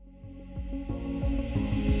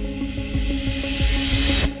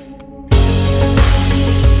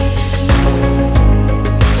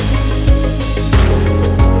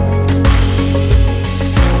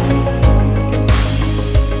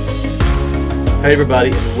Hey everybody,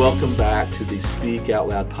 and welcome back to the Speak Out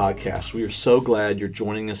Loud podcast. We are so glad you're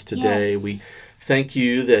joining us today. Yes. We thank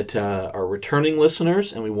you that are returning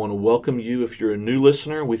listeners, and we want to welcome you if you're a new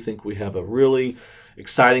listener. We think we have a really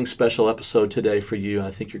exciting special episode today for you, and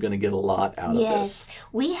I think you're going to get a lot out of this. Yes,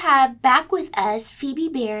 we have back with us Phoebe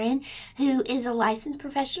Barron, who is a licensed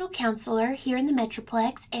professional counselor here in the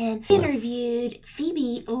Metroplex, and interviewed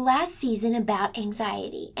Phoebe last season about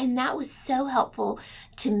anxiety, and that was so helpful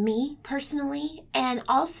to me personally, and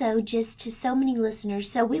also just to so many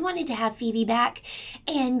listeners. So we wanted to have Phoebe back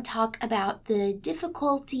and talk about the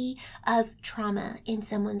difficulty of trauma in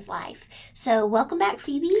someone's life. So welcome back,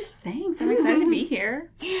 Phoebe. Thanks. I'm excited to be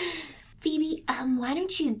here. Phoebe, why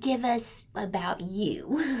don't you give us about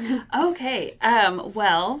you? Okay.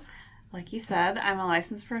 Well, like you said, I'm a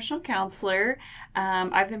licensed professional counselor.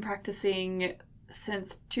 I've been practicing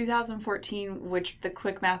since 2014, which the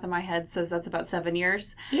quick math in my head says that's about 7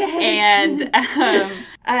 years. Yes.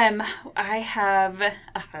 And I have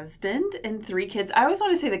a husband and 3 kids. I always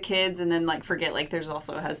want to say the kids and then forget there's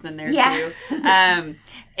also a husband there too.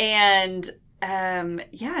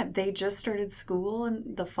 Yeah, they just started school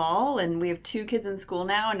in the fall, and we have 2 kids in school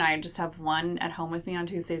now, and I just have one at home with me on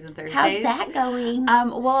Tuesdays and Thursdays. How's that going?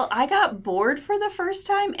 Well, I got bored for the first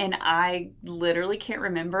time, and I literally can't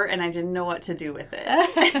remember, and I didn't know what to do with it.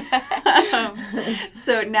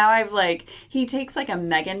 So now he takes a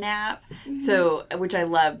mega nap, so which I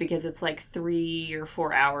love because it's 3 or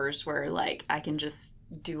 4 hours where I can just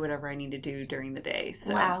do whatever I need to do during the day.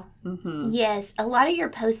 So. Wow. Mm-hmm. Yes, a lot of your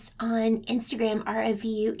posts on Instagram are of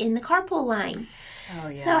you in the carpool line. Oh,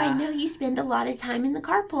 yeah. So I know you spend a lot of time in the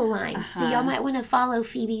carpool line. So y'all might want to follow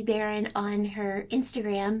Phoebe Barron on her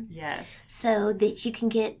Instagram. Yes. So that you can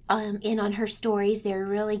get in on her stories. They're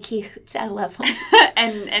really cute. I love them.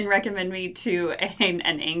 and recommend me to an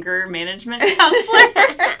anger management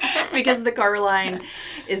counselor because the car line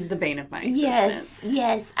is the bane of my existence.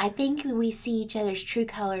 Yes. I think we see each other's true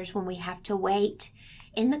colors when we have to wait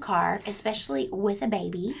in the car, especially with a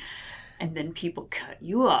baby. And then people cut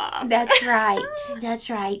you off. That's right. That's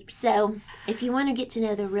right. So if you want to get to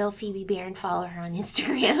know the real Phoebe Barron, follow her on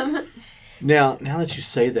Instagram. Now that you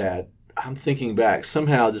say that, I'm thinking back.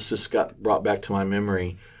 Somehow this just got brought back to my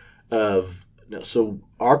memory of, so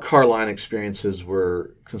our car line experiences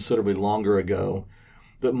were considerably longer ago,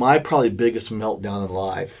 but my probably biggest meltdown in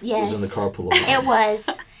life was in the carpool line. It was.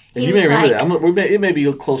 And you may remember that. It may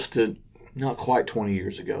be close to not quite 20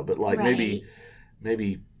 years ago, but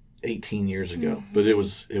maybe 18 years ago. But it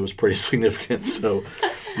was pretty significant. So,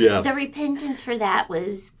 yeah. The repentance for that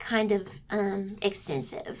was kind of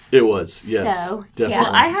extensive. It was, yes. So, definitely.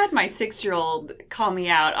 Well, I had my 6-year-old call me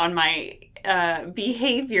out on my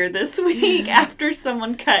behavior this week after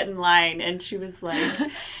someone cut in line, and she was kind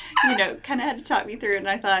of had to talk me through it. And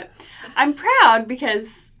I thought, I'm proud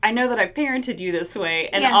because I know that I parented you this way,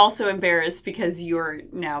 and also embarrassed because you're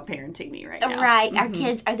now parenting me right now. Right. Mm-hmm. Our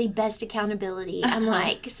kids are the best accountability. I'm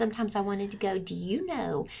sometimes I wanted to go, do you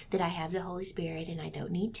know that I have the Holy Spirit and I don't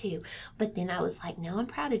need to? But then I was like, no, I'm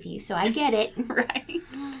proud of you. So I get it. Right.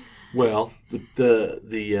 Well,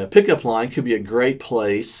 the pickup line could be a great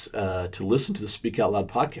place to listen to the Speak Out Loud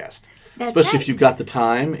podcast. That's Especially right. if you've got the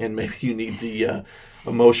time and maybe you need the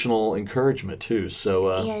emotional encouragement too.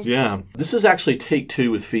 So, Yes. yeah. This is actually take 2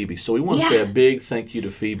 with Phoebe. So we want to say a big thank you to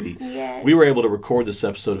Phoebe. Yes. We were able to record this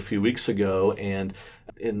episode a few weeks ago, and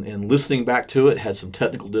in listening back to it, had some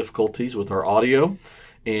technical difficulties with our audio.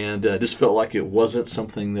 And just felt like it wasn't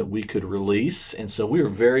something that we could release. And so we were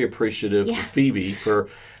very appreciative to Phoebe for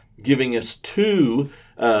giving us 2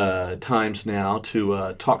 times now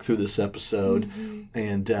to talk through this episode. Mm-hmm.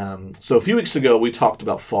 And so a few weeks ago, we talked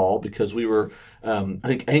about fall because we were, I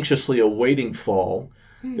think, anxiously awaiting fall.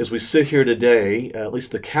 As we sit here today, at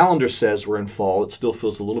least the calendar says we're in fall. It still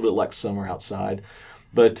feels a little bit like summer outside.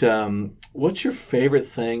 But what's your favorite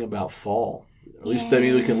thing about fall? At least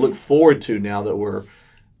maybe we can look forward to now that we're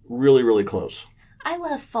really, really close. I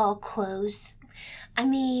love fall clothes. I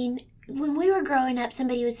mean, when we were growing up,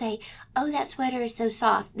 somebody would say, oh, that sweater is so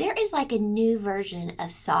soft. There is a new version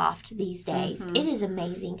of soft these days. Mm-hmm. It is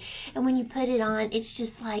amazing. And when you put it on, it's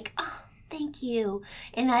just oh, thank you.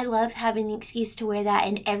 And I love having the excuse to wear that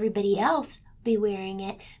and everybody else be wearing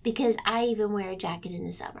it because I even wear a jacket in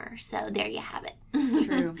the summer. So there you have it.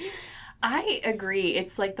 True. I agree.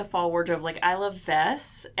 It's the fall wardrobe. I love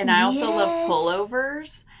vests, and I also love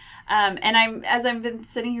pullovers. And as I've been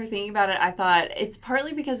sitting here thinking about it, I thought it's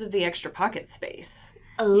partly because of the extra pocket space.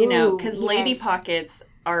 Oh, because lady pockets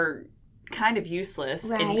are kind of useless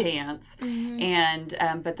in pants. And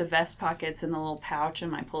but the vest pockets and the little pouch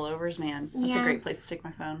and my pullovers, man, that's a great place to take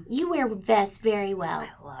my phone. You wear vests very well. I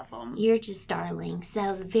love them. You're just darling.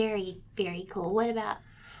 So very, very cool. What about?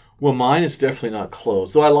 Well, mine is definitely not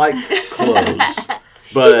clothes, though I like clothes.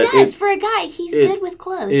 But he does. For a guy, he's good with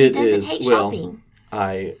clothes. He doesn't hate shopping.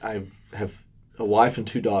 I have a wife and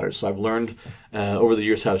 2 daughters, so I've learned over the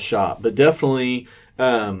years how to shop. But definitely,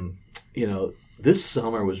 this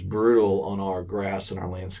summer was brutal on our grass and our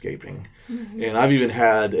landscaping. And I've even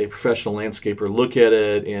had a professional landscaper look at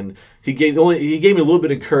it, and he gave me a little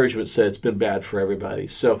bit of encouragement, said it's been bad for everybody.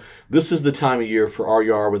 So this is the time of year for our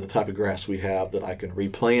yard with the type of grass we have that I can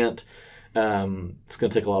replant. It's going to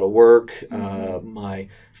take a lot of work. My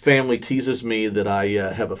family teases me that I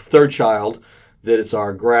have a 3rd child, that it's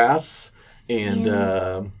our grass, and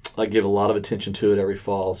I give a lot of attention to it every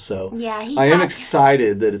fall. So I am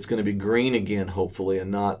excited that it's going to be green again, hopefully,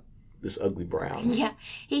 and not this ugly brown. Yeah.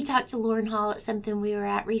 He talked to Lauren Hall at something we were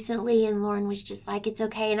at recently, and Lauren was just like, it's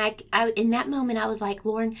okay. And I in that moment, I was like,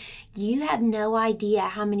 Lauren, you have no idea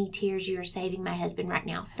how many tears you are saving my husband right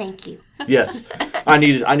now. Thank you. Yes. I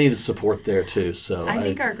needed support there, too. So I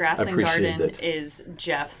think our grass and garden is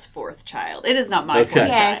Jeff's 4th child. It is not my 4th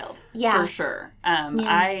child. Yeah. For sure.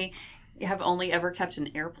 I have only ever kept an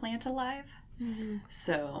air plant alive.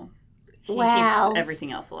 So he keeps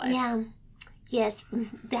everything else alive. Yeah. Yes,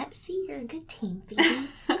 you're a good team, Phoebe.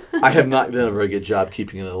 I have not done a very good job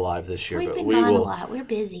keeping it alive this year. We've been gone a lot. We're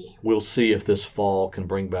busy. We'll see if this fall can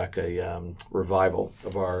bring back a revival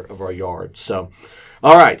of our yard. So,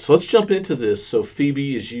 all right, so let's jump into this. So,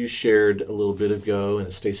 Phoebe, as you shared a little bit ago, and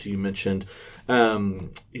as Stacy, you mentioned,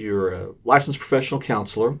 you're a licensed professional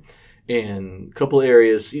counselor. In a couple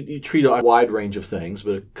areas, you treat a wide range of things,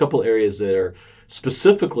 but a couple areas that are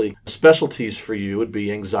specifically specialties for you would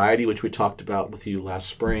be anxiety, which we talked about with you last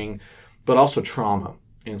spring, but also trauma.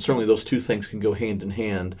 And certainly those 2 things can go hand in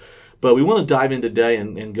hand. But we want to dive in today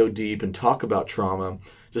and go deep and talk about trauma,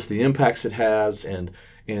 just the impacts it has, and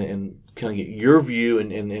kind of get your view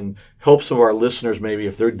and help some of our listeners, maybe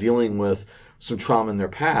if they're dealing with some trauma in their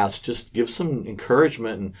past, just give some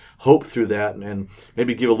encouragement and hope through that, and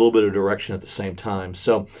maybe give a little bit of direction at the same time.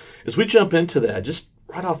 So as we jump into that, just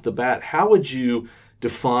right off the bat, how would you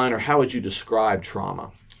define or how would you describe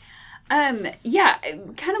trauma? Kind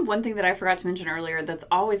of one thing that I forgot to mention earlier that's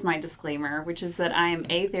always my disclaimer, which is that I am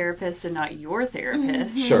a therapist and not your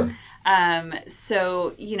therapist. Sure.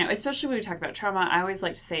 So, especially when we talk about trauma, I always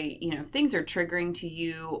like to say, if things are triggering to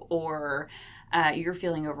you or you're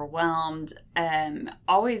feeling overwhelmed,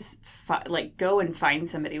 always go and find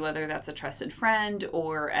somebody, whether that's a trusted friend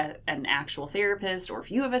or an actual therapist, or if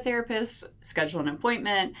you have a therapist, schedule an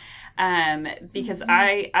appointment, because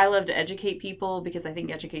I love to educate people, because I think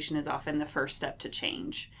education is often the first step to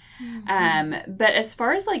change. But as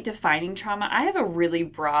far as defining trauma, I have a really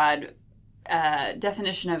broad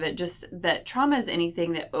definition of it, just that trauma is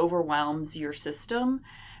anything that overwhelms your system.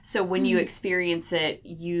 So when you experience it,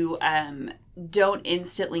 you don't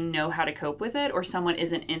instantly know how to cope with it, or someone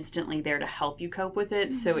isn't instantly there to help you cope with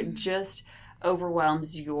it. So it just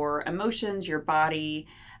overwhelms your emotions, your body,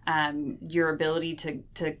 your ability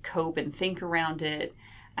to cope and think around it.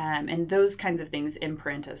 And those kinds of things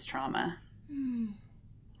imprint as trauma.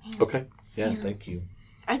 Okay. Yeah, thank you.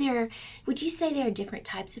 Would you say there are different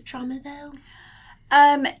types of trauma, though?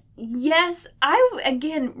 Yes,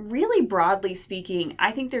 again, really broadly speaking,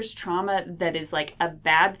 I think there's trauma that is a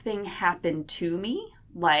bad thing happened to me.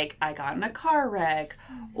 Like I got in a car wreck,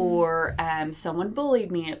 or someone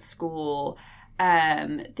bullied me at school,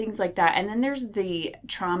 things like that. And then there's the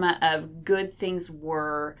trauma of good things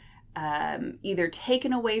were either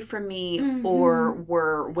taken away from me or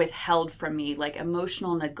were withheld from me, like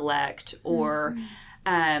emotional neglect or...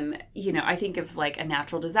 I think of a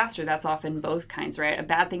natural disaster. That's often both kinds, right? A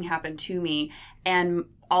bad thing happened to me and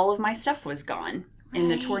all of my stuff was gone in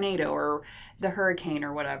the tornado or the hurricane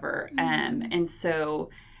or whatever. And so,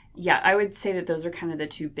 I would say that those are kind of the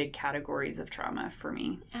 2 big categories of trauma for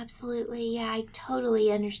me. Absolutely. Yeah, I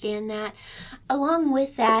totally understand that. Along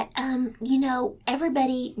with that,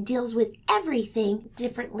 everybody deals with everything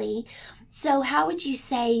differently. So how would you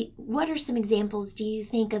say, what are some examples, do you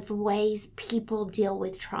think, of ways people deal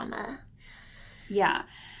with trauma? Yeah.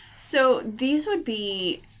 So these would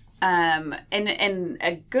be, in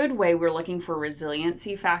a good way, we're looking for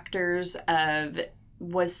resiliency factors of,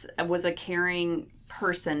 was a caring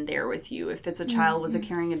person there with you? If it's a child, was a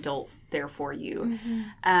caring adult there for you?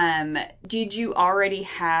 Did you already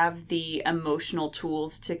have the emotional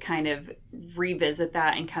tools to kind of revisit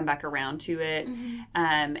that and come back around to it?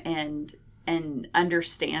 And and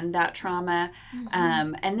understand that trauma.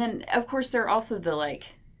 And then, of course, there are also the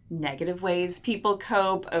like negative ways people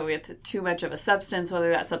cope with too much of a substance, whether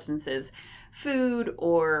that substance is food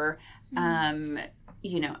or,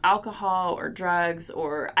 alcohol or drugs,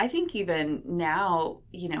 or I think even now,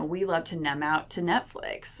 we love to numb out to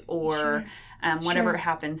Netflix or whatever it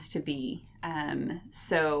happens to be.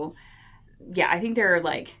 So, yeah, I think there are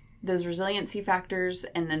like those resiliency factors,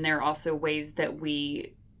 and then there are also ways that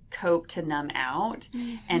we cope to numb out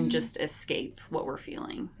and just escape what we're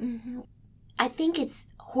feeling. I think it's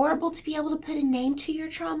horrible to be able to put a name to your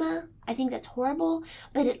trauma. I think that's horrible,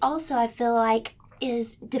 but it also, I feel like,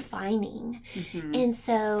 is defining. And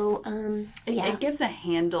so, it gives a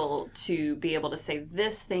handle to be able to say,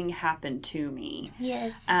 this thing happened to me.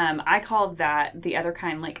 Yes. I call that the other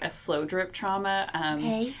kind, like a slow drip trauma.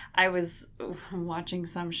 Okay. I was watching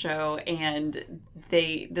some show and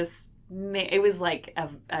it was like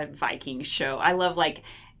a Viking show. I love like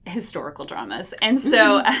historical dramas. And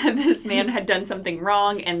so this man had done something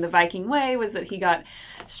wrong, and the Viking way was that he got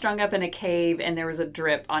strung up in a cave and there was a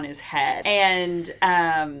drip on his head. And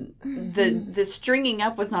the stringing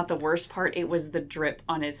up was not the worst part. It was the drip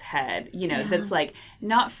on his head, that's like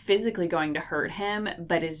not physically going to hurt him,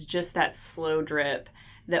 but is just that slow drip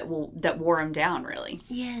that wore him down, really.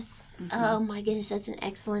 Yes. Oh my goodness, that's an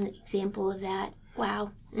excellent example of that.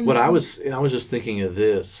 Wow. What I was just thinking of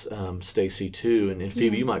this, Stacy, too, and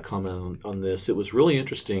Phoebe, you might comment on this. It was really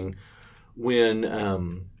interesting when,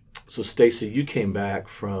 so Stacy, you came back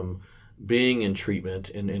from being in treatment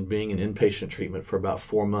and being in inpatient treatment for about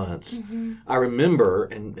 4 months. I remember,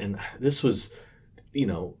 and this was,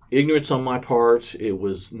 ignorance on my part. It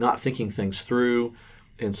was not thinking things through.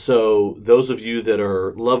 And so those of you that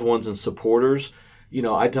are loved ones and supporters,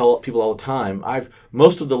 I tell people all the time,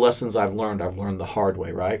 most of the lessons I've learned the hard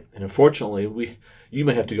way, right? And unfortunately, you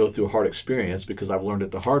may have to go through a hard experience because I've learned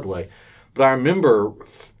it the hard way. But I remember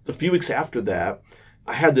a few weeks after that,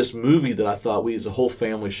 I had this movie that I thought we as a whole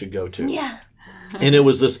family should go to. Yeah. And it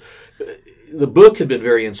was the book had been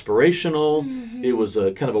very inspirational. It was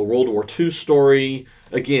a kind of a World War II story.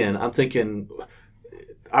 Again, I'm thinking,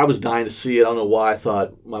 I was dying to see it. I don't know why I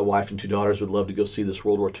thought my wife and 2 daughters would love to go see this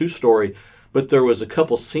World War II story. But there was a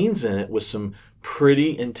couple scenes in it with some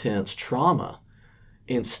pretty intense trauma.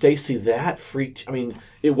 And Stacy, that freaked,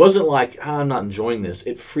 it wasn't like, I'm not enjoying this.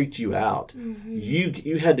 It freaked you out.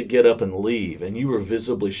 You had to get up and leave, and you were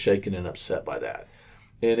visibly shaken and upset by that.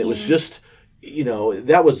 And it was just,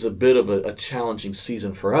 that was a bit of a challenging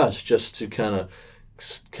season for us, just to kind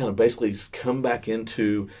of basically come back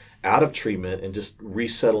out of treatment and just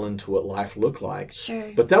resettle into what life looked like.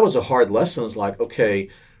 Sure. But that was a hard lesson. It's like, okay,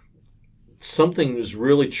 something was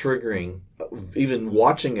really triggering. Even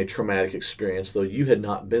watching a traumatic experience, though you had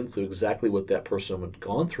not been through exactly what that person had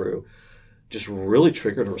gone through, just really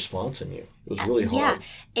triggered a response in you. It was really hard.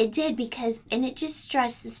 Yeah, it did, and it just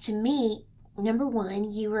stresses to me, number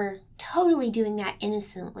one, you were totally doing that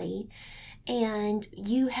innocently, and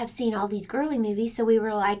you have seen all these girly movies, so we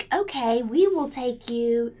were like, okay, we will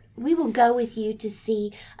go with you to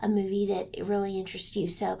see a movie that really interests you.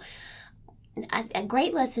 So a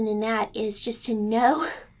great lesson in that is just to know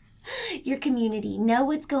your community, know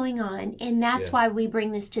what's going on. And that's why we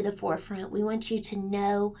bring this to the forefront. We want you to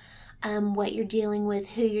know what you're dealing with,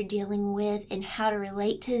 who you're dealing with, and how to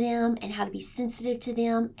relate to them, and how to be sensitive to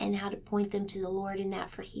them, and how to point them to the Lord in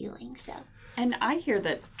that for healing. So. And I hear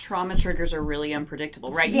that trauma triggers are really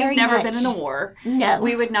unpredictable, right? Very You've never much. been in a war. No.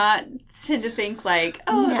 We would not tend to think like,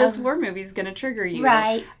 this war movie is going to trigger you.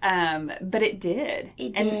 Right. But it did.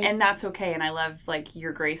 It did. And that's okay. And I love like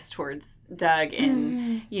your grace towards Doug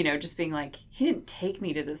and, just being like, he didn't take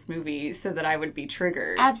me to this movie so that I would be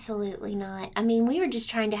triggered. Absolutely not. We were just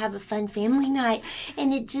trying to have a fun family night,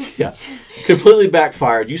 and it just... Completely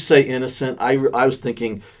backfired. You say innocent. I was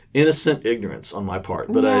thinking innocent ignorance on my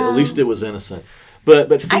part, but at least it was innocent. But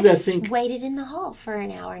Phoebe, I just think waited in the hall for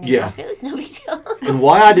an hour and a half. It was no big deal. And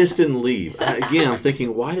why I just didn't leave. Again, I'm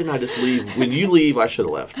thinking, why didn't I just leave? When you leave, I should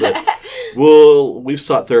have left. But we've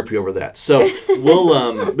sought therapy over that. So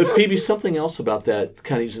but Phoebe, something else about that,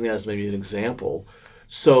 kind of using that as maybe an example.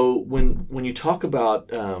 So when you talk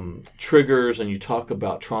about triggers and you talk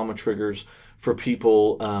about trauma triggers for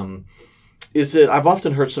people, I've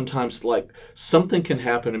often heard sometimes like something can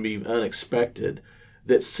happen and be unexpected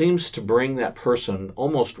that seems to bring that person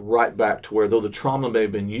almost right back to where, though the trauma may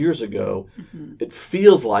have been years ago, it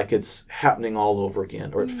feels like it's happening all over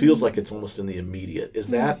again, or it feels like it's almost in the immediate. Is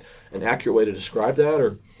that an accurate way to describe that?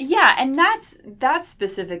 Or yeah, and that's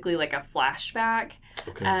specifically like a flashback.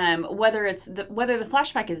 Okay. Whether the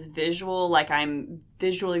flashback is visual, like I'm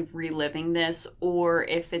visually reliving this, or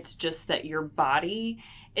if it's just that your body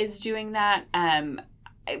is doing that.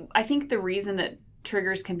 I think the reason that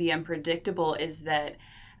triggers can be unpredictable is that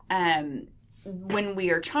when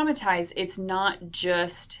we are traumatized, it's not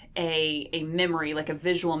just a memory, like a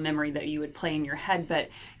visual memory that you would play in your head, but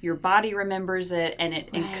your body remembers it, and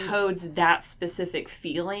it encodes that specific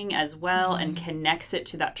feeling as well, and connects it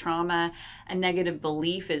to that trauma. A negative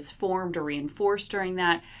belief is formed or reinforced during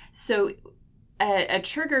that. So a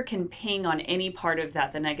trigger can ping on any part of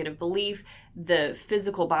that, the negative belief, the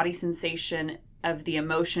physical body sensation of the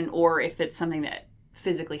emotion, or if it's something that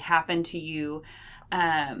physically happened to you,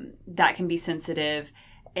 that can be sensitive,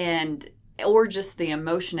 or just the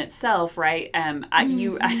emotion itself, right? I'm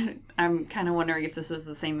kind of wondering if this is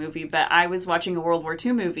the same movie, but I was watching a World War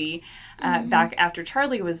II movie back after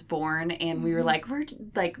Charlie was born, and we were like,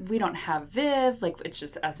 we don't have Viv, like it's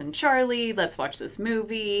just us and Charlie. Let's watch this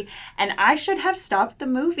movie. And I should have stopped the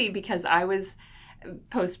movie because I was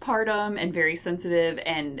postpartum and very sensitive,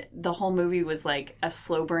 and the whole movie was like a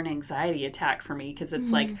slow burn anxiety attack for me, because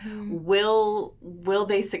it's like, will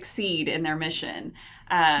they succeed in their mission?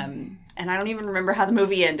 And I don't even remember how the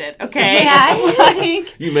movie ended. Okay. Yeah.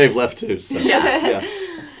 You may have left too. So. Yeah.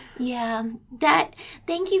 Yeah,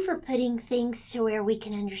 thank you for putting things to where we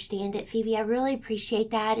can understand it, Phoebe. I really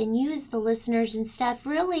appreciate that. And you as the listeners and stuff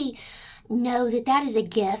really know that is a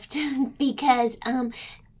gift because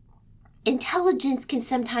intelligence can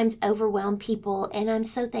sometimes overwhelm people, and I'm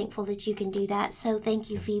so thankful that you can do that. So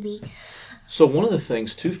thank you, Phoebe. So one of the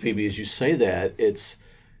things too, Phoebe, is you say that it's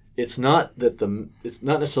not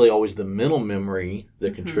necessarily always the mental memory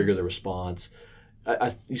that can trigger the response.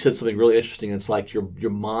 You said something really interesting. It's like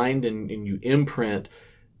your mind and you imprint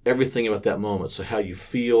everything about that moment. So how you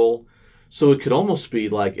feel. So it could almost be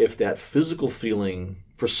like if that physical feeling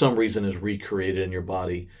for some reason is recreated in your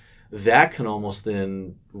body, that can almost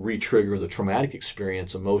then re-trigger the traumatic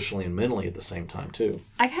experience emotionally and mentally at the same time too.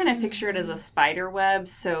 I kind of picture it as a spider web.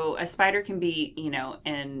 So a spider can be,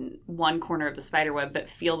 in one corner of the spider web, but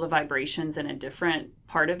feel the vibrations in a different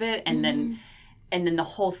part of it, and then the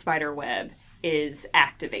whole spider web is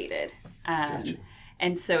activated. Gotcha.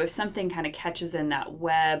 And so if something kind of catches in that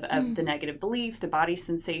web of the negative belief, the body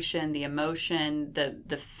sensation, the emotion,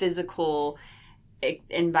 the physical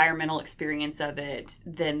environmental experience of it,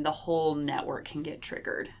 then the whole network can get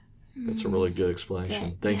triggered. That's a really good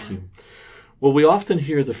explanation. Thank you. Well, we often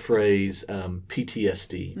hear the phrase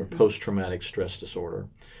PTSD, or post-traumatic stress disorder.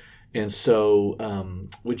 And so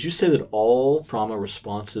would you say that all trauma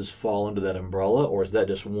responses fall under that umbrella, or is that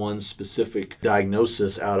just one specific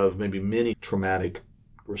diagnosis out of maybe many traumatic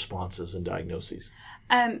responses and diagnoses?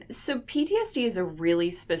 So PTSD is a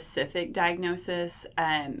really specific diagnosis.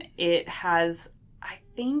 It has, I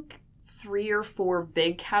think, 3 or 4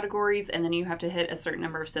 big categories, and then you have to hit a certain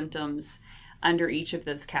number of symptoms under each of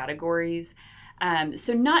those categories.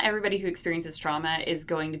 So not everybody who experiences trauma is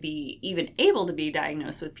going to be even able to be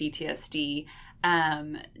diagnosed with PTSD.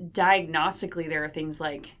 Diagnostically, there are things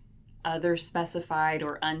like other specified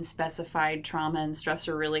or unspecified trauma and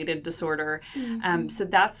stressor-related disorder. So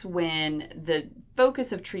that's when the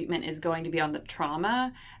focus of treatment is going to be on the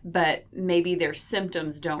trauma, but maybe their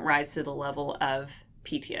symptoms don't rise to the level of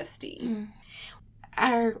PTSD.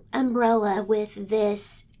 Our umbrella with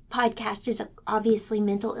this podcast is obviously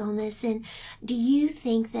mental illness. And do you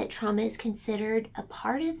think that trauma is considered a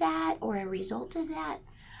part of that or a result of that?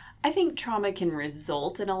 I think trauma can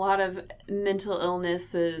result in a lot of mental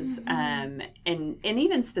illnesses, and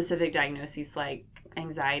even specific diagnoses like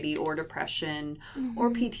anxiety or depression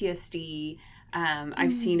or PTSD.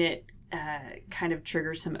 I've seen it kind of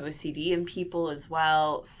trigger some OCD in people as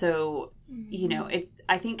well. So,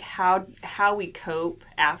 I think how we cope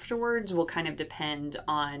afterwards will kind of depend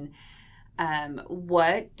on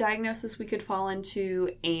what diagnosis we could fall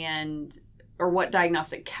into or what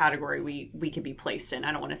diagnostic category we could be placed in.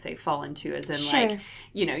 I don't want to say fall into as in like,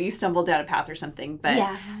 you stumbled down a path or something, but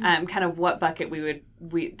kind of what bucket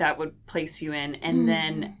that would place you in. And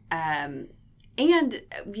then,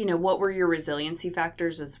 what were your resiliency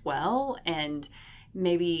factors as well? And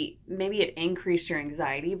maybe it increased your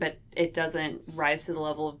anxiety, but it doesn't rise to the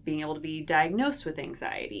level of being able to be diagnosed with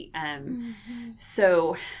anxiety.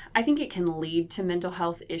 So I think it can lead to mental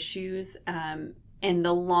health issues. And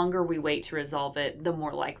the longer we wait to resolve it, the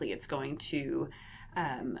more likely it's going to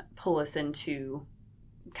pull us into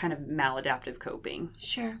kind of maladaptive coping.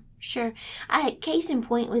 Sure. Case in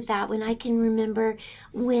point with that, when I can remember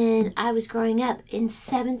when I was growing up in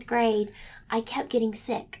 7th grade, I kept getting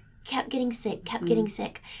sick. kept getting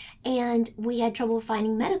sick, and we had trouble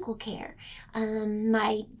finding medical care.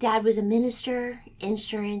 My dad was a minister.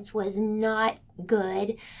 Insurance was not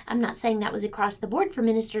good. I'm not saying that was across the board for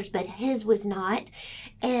ministers, but his was not.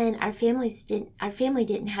 And our family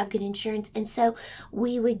didn't have good insurance. And so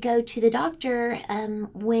we would go to the doctor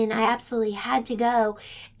when I absolutely had to go.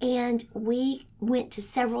 And we went to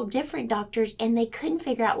several different doctors, and they couldn't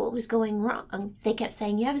figure out what was going wrong. They kept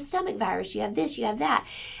saying, you have a stomach virus, you have this, you have that.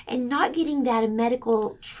 And not getting that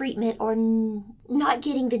medical treatment, or not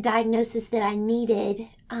getting the diagnosis that I needed,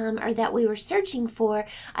 or that we were searching for,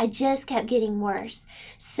 I just kept getting worse.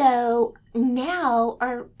 So now,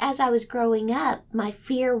 or as I was growing up, my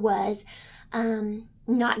fear was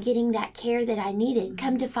not getting that care that I needed.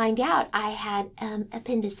 Come to find out, I had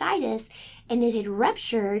appendicitis, and it had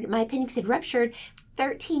ruptured. My appendix had ruptured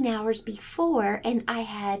 13 hours before, and I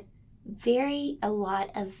had a lot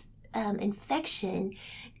of infection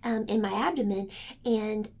in my abdomen.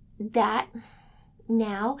 And that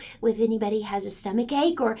now, if anybody has a stomach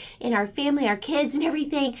ache, or in our family, our kids and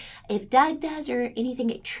everything, if Doug does or anything,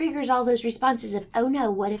 it triggers all those responses of, oh no,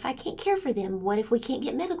 what if I can't care for them? What if we can't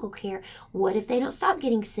get medical care? What if they don't stop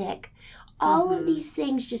getting sick? All of these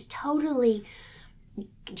things just totally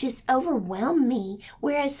just overwhelm me.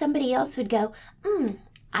 Whereas somebody else would go,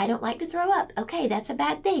 I don't like to throw up. Okay, that's a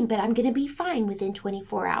bad thing, but I'm going to be fine within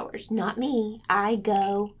 24 hours. Not me. I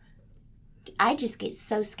just get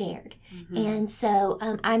so scared. And so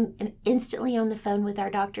I'm instantly on the phone with our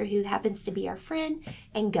doctor, who happens to be our friend,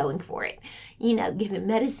 and going for it. Give them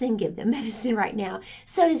medicine right now.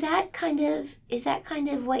 So is that kind of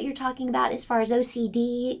what you're talking about as far as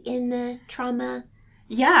OCD in the trauma?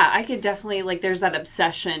 Yeah, I could definitely, there's that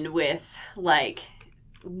obsession with,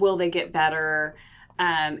 will they get better?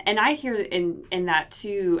 And I hear in that,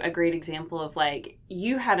 too, a great example of,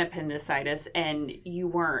 you had appendicitis and you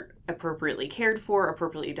weren't appropriately cared for,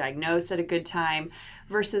 appropriately diagnosed at a good time,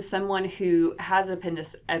 versus someone who has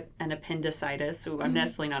an appendicitis. So I'm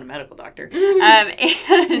definitely not a medical doctor.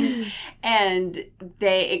 And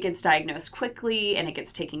it gets diagnosed quickly, and it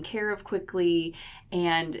gets taken care of quickly,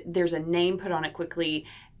 and there's a name put on it quickly.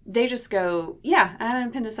 They just go, yeah, I had an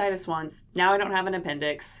appendicitis once. Now I don't have an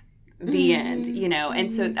appendix. The end,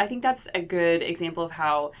 And so I think that's a good example of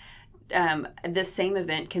how the same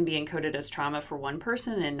event can be encoded as trauma for one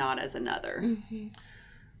person and not as another.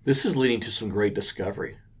 This is leading to some great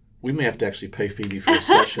discovery. We may have to actually pay Phoebe for a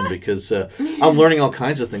session, because I'm learning all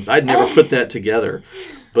kinds of things. I'd never put that together.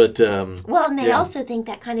 But well, and they also think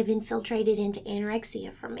that kind of infiltrated into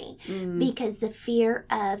anorexia for me, because the fear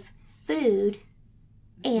of food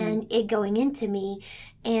and it going into me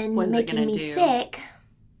and making me sick.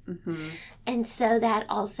 And so that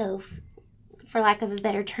also, for lack of a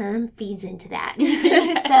better term, feeds into that.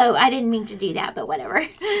 So I didn't mean to do that, but whatever.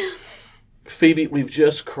 Phoebe, we've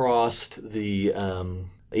just crossed the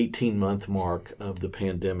 18-month mark of the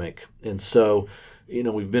pandemic. And so,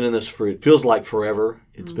 we've been in this for, it feels like forever.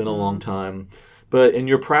 It's been a long time. But in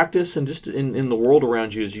your practice and just in the world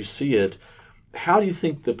around you as you see it, how do you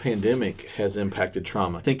think the pandemic has impacted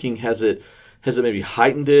trauma? Thinking, has it maybe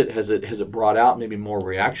heightened it? Has it brought out maybe more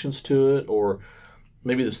reactions to it? Or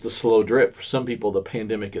maybe this is the slow drip. For some people, the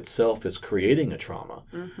pandemic itself is creating a trauma.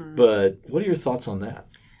 But what are your thoughts on that?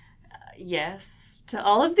 Yes, to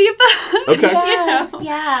all of the above. Okay.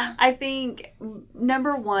 Yeah. I think,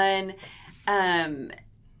 number one,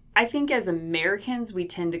 I think as Americans, we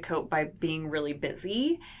tend to cope by being really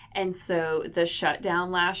busy. And so the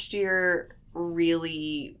shutdown last year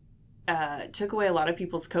really took away a lot of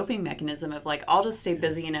people's coping mechanism of I'll just stay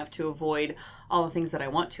busy enough to avoid all the things that I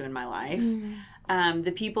want to in my life.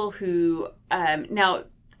 The people who, now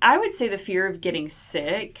I would say the fear of getting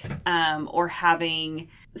sick or having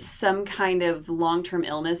some kind of long-term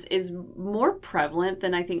illness is more prevalent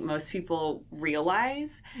than I think most people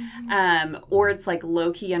realize. Or it's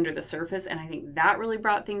low-key under the surface. And I think that really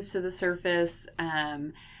brought things to the surface.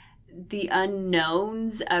 The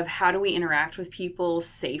unknowns of how do we interact with people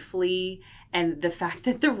safely, and the fact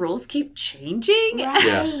that the rules keep changing. Right.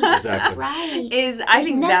 Yeah, exactly. Right. I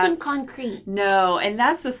think nothing that's concrete. No, and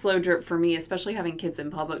that's the slow drip for me, especially having kids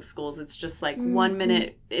in public schools. It's just 1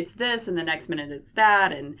 minute it's this, and the next minute it's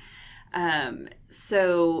that, and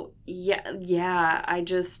so yeah.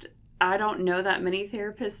 I don't know that many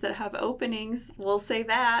therapists that have openings. We'll say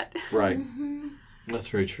that. Right. That's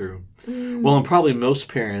very true. Well, and probably most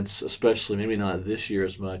parents, especially maybe not this year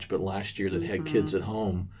as much, but last year that had kids at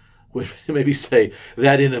home, would maybe say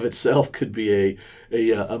that in of itself could be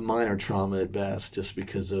a minor trauma at best, just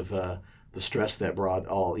because of the stress that brought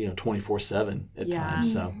all 24/7 at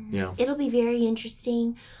times. So It'll be very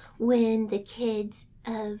interesting when the kids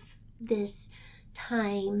of this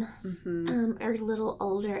time are a little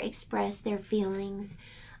older express their feelings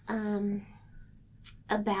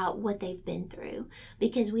about what they've been through,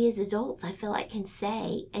 because we as adults, I feel like, can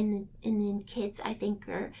say, and then kids, I think,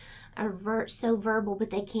 are so verbal, but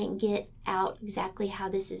they can't get out exactly how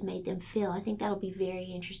this has made them feel. I think that'll be very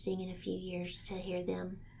interesting in a few years to hear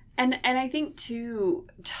them. And I think, too,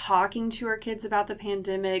 talking to our kids about the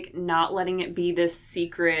pandemic, not letting it be this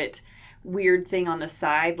secret weird thing on the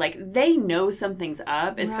side. Like, they know something's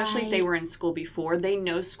up, especially if they were in school before. They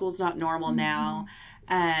know school's not normal now.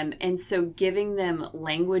 And so giving them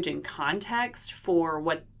language and context for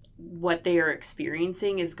what they are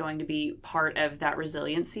experiencing is going to be part of that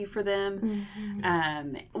resiliency for them.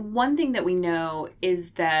 One thing that we know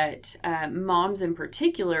is that moms in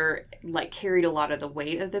particular carried a lot of the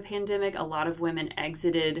weight of the pandemic. A lot of women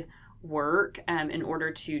exited work in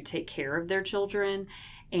order to take care of their children.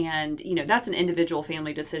 And, that's an individual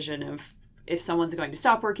family decision of if someone's going to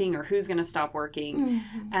stop working or who's going to stop working.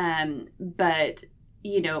 But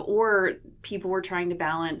or people were trying to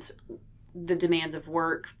balance the demands of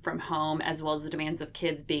work from home as well as the demands of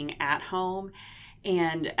kids being at home.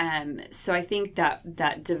 And so I think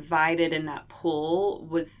that divided and that pull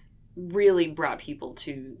was really brought people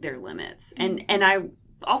to their limits. And I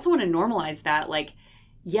also want to normalize that,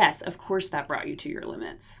 yes, of course that brought you to your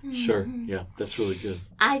limits. Sure. Yeah, that's really good.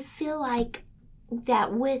 I feel like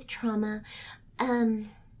that with trauma,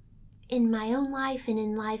 in my own life and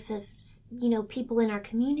in life of, people in our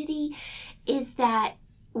community, is that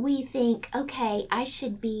we think, okay, I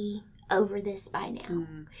should be over this by now.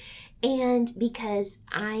 And because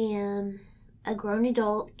I am a grown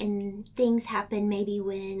adult and things happened maybe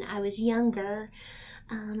when I was younger,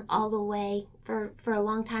 all the way for a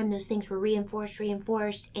long time, those things were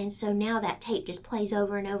reinforced. And so now that tape just plays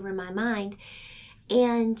over and over in my mind.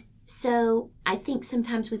 And so I think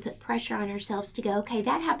sometimes we put pressure on ourselves to go, okay,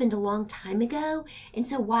 that happened a long time ago. And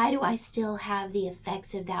so why do I still have the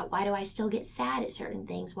effects of that? Why do I still get sad at certain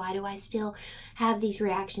things? Why do I still have these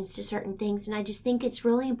reactions to certain things? And I just think it's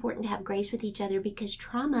really important to have grace with each other, because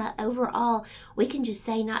trauma overall, we can just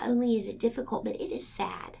say not only is it difficult, but it is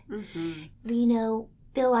sad.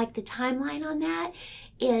 Feel like the timeline on that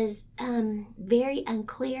is very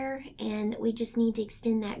unclear, and we just need to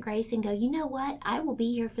extend that grace and go, you know what? I will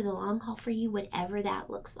be here for the long haul for you, whatever that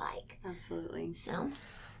looks like. Absolutely. So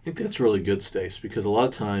I think that's really good, Stace, because a lot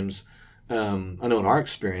of times, I know in our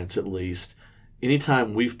experience at least,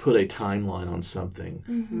 anytime we've put a timeline on something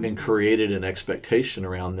and created an expectation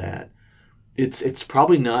around that, it's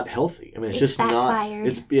probably not healthy. I mean, it's just backfired.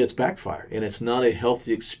 not. It's backfired, and it's not a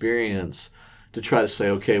healthy experience to try to say,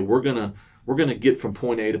 okay, we're gonna get from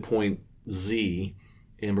point A to point Z,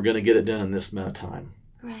 and we're gonna get it done in this amount of time.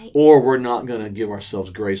 Right. Or we're not gonna give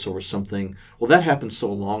ourselves grace over something. Well, that happened so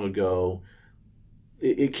long ago.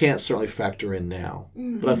 It can't certainly factor in now.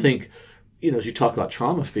 But I think, as you talk about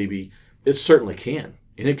trauma, Phoebe, it certainly can,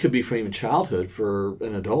 and it could be from even childhood for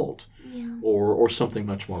an adult, or something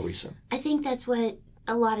much more recent. I think that's what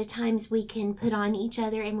a lot of times we can put on each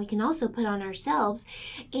other, and we can also put on ourselves,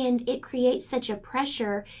 and it creates such a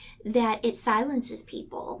pressure that it silences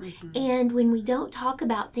people. And when we don't talk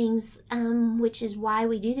about things, which is why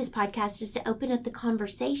we do this podcast, is to open up the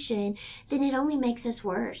conversation, then it only makes us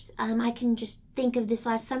worse. I can just think of this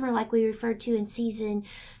last summer, like we referred to in season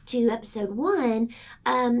 2, episode 1,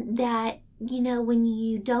 that when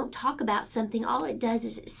you don't talk about something, all it does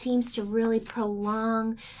is it seems to really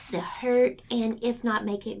prolong the hurt, and if not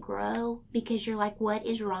make it grow, because you're like, what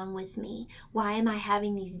is wrong with me? Why am I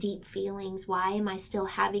having these deep feelings? Why am I still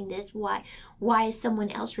having this? Why is someone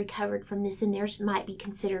else recovered from this and theirs might be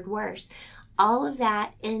considered worse? All of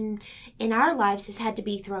that in our lives has had to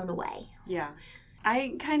be thrown away. Yeah.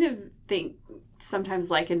 I kind of think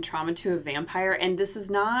sometimes liken trauma to a vampire, and this is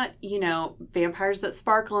not, vampires that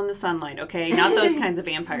sparkle in the sunlight, okay? Not those kinds of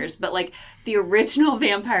vampires, but like the original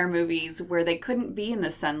vampire movies where they couldn't be in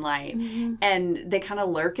the sunlight and they kind of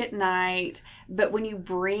lurk at night. But when you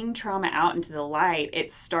bring trauma out into the light,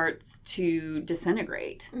 it starts to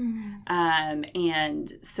disintegrate.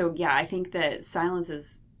 And so, yeah, I think that silence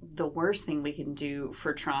is the worst thing we can do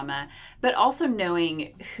for trauma, but also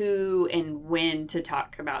knowing who and when to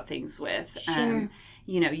talk about things with. Sure.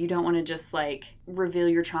 You don't want to just reveal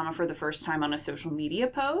your trauma for the first time on a social media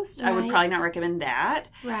post. Right. I would probably not recommend that.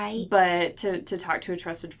 Right. But to talk to a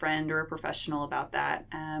trusted friend or a professional about that,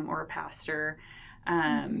 or a pastor,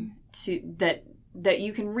 that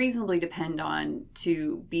you can reasonably depend on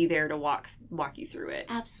to be there to walk you through it.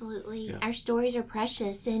 Absolutely. Yeah. Our stories are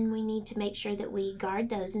precious, and we need to make sure that we guard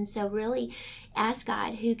those. And so really ask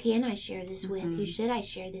God, who can I share this with? Who should I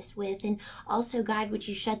share this with? And also, God, would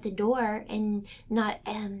you shut the door and not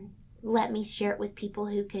let me share it with people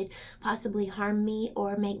who could possibly harm me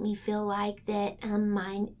or make me feel like that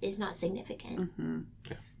mine is not significant.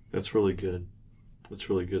 Yeah, that's really good. That's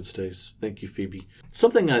really good, Stace. Thank you, Phoebe.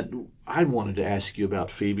 Something I wanted to ask you about,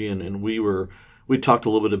 Phoebe, and we talked a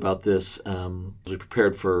little bit about this as we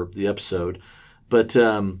prepared for the episode. But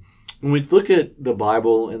when we look at the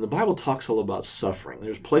Bible, and the Bible talks all about suffering,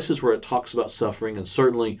 there's places where it talks about suffering, and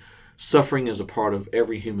certainly suffering is a part of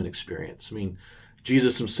every human experience. I mean,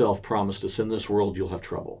 Jesus himself promised us, in this world you'll have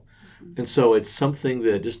trouble. And so it's something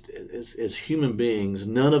that just as human beings,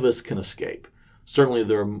 none of us can escape. Certainly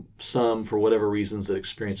there are some, for whatever reasons, that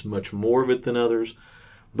experience much more of it than others.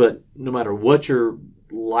 But no matter what your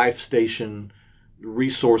life station,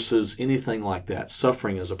 resources, anything like that,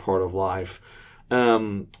 suffering is a part of life.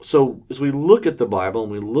 So as we look at the Bible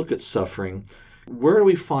and we look at suffering, where do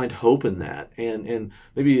we find hope in that? And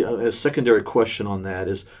maybe a secondary question on that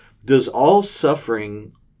is, does all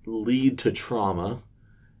suffering lead to trauma?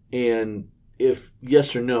 And if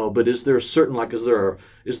yes or no, but is there a certain, is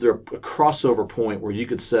there a crossover point where you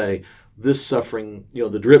could say this suffering,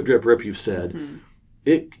 the drip, drip, rip you've said,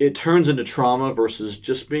 it turns into trauma versus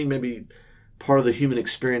just being maybe part of the human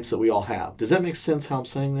experience that we all have? Does that make sense how I'm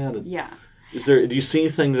saying that? Yeah. Do you see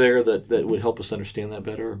anything there that would help us understand that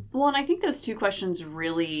better? Well, and I think those two questions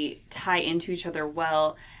really tie into each other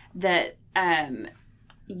well. That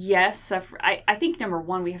yes, I think number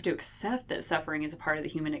one, we have to accept that suffering is a part of the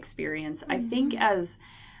human experience. I think as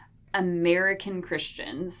American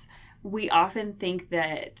Christians, we often think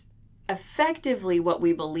that effectively what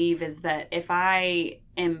we believe is that if I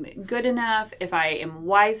am good enough, if I am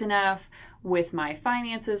wise enough with my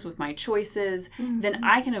finances, with my choices, then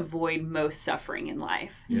I can avoid most suffering in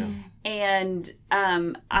life. Yeah. And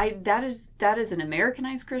that is an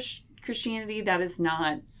Americanized Christianity. That is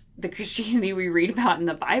not the Christianity we read about in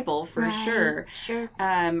the Bible, for sure. Sure.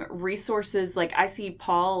 Resources, like I see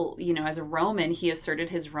Paul, as a Roman, he asserted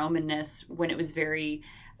his Romanness when it was very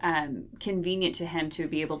convenient to him to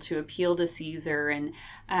be able to appeal to Caesar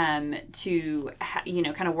and to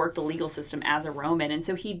kind of work the legal system as a Roman. And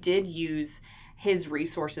so he did use his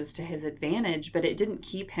resources to his advantage, but it didn't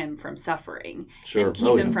keep him from suffering. Sure. It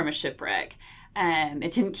didn't keep him from a shipwreck.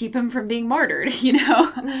 It didn't keep him from being martyred,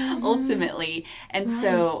 ultimately. And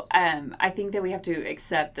so I think that we have to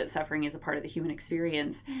accept that suffering is a part of the human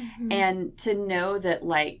experience, and to know that,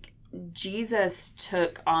 Jesus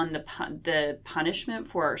took on the punishment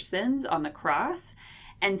for our sins on the cross.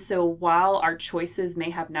 And so while our choices may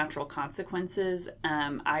have natural consequences,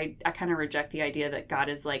 I kind of reject the idea that God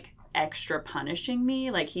is extra punishing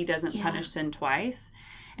me. He doesn't punish sin twice.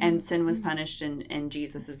 And sin was punished in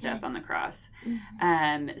Jesus' death on the cross.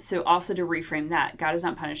 So also to reframe that, God is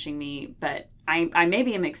not punishing me, but I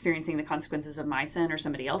maybe am experiencing the consequences of my sin or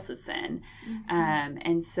somebody else's sin.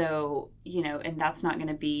 And so, and that's not going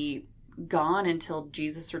to be gone until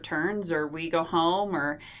Jesus returns or we go home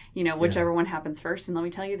or, whichever one happens first. And let me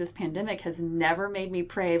tell you, this pandemic has never made me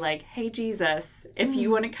pray hey, Jesus, if you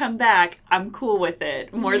want to come back, I'm cool with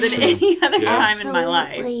it more than any other time in my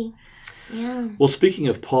life. Yeah. Well, speaking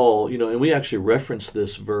of Paul, and we actually referenced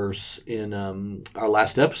this verse in our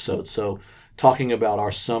last episode. So talking about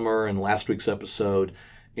our summer and last week's episode,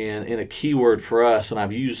 and a key word for us, and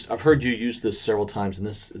I've heard you use this several times in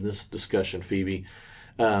this discussion, Phoebe.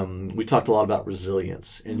 We talked a lot about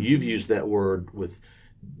resilience, and you've used that word with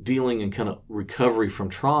dealing and kind of recovery from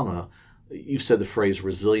trauma. You've said the phrase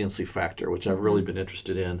resiliency factor, which I've really been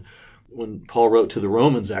interested in. When Paul wrote to the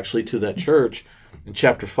Romans, actually, to that church, in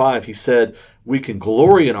chapter 5, he said, we can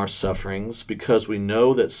glory in our sufferings because we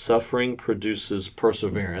know that suffering produces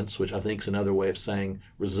perseverance, which I think is another way of saying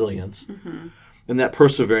resilience. And that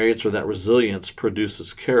perseverance or that resilience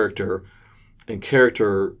produces character, and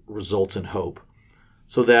character results in hope.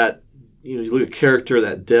 So that, you look at character,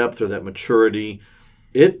 that depth or that maturity,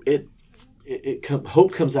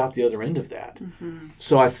 hope comes out the other end of that.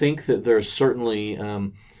 So I think that there's certainly...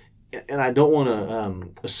 and I don't want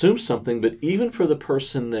to assume something, but even for the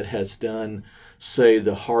person that has done, say,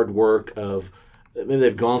 the hard work of, maybe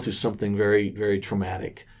they've gone through something very, very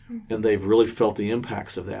traumatic, and they've really felt the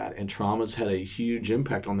impacts of that, and trauma's had a huge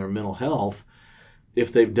impact on their mental health.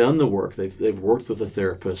 If they've done the work, they've worked with a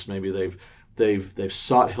therapist, maybe they've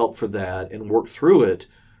sought help for that and worked through it,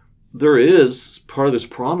 there is part of this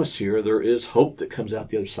promise here. There is hope that comes out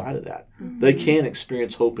the other side of that. They can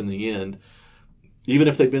experience hope in the end. even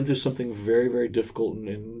if they've been through something very, very difficult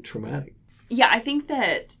and traumatic. Yeah, I think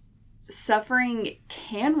that suffering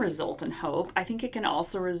can result in hope. I think it can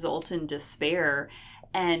also result in despair.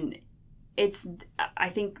 And I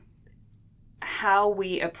think how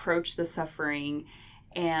we approach the suffering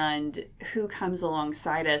and who comes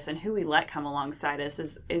alongside us and who we let come alongside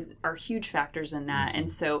us are huge factors in that.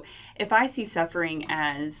 And so if I see suffering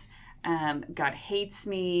as God hates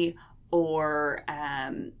me, or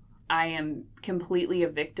I am completely a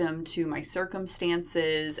victim to my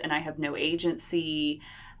circumstances and I have no agency,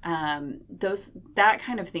 that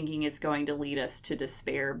kind of thinking is going to lead us to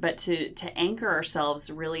despair. But to anchor ourselves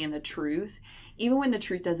really in the truth, even when the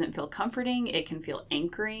truth doesn't feel comforting, it can feel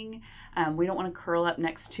anchoring. We don't want to curl up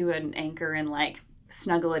next to an anchor and like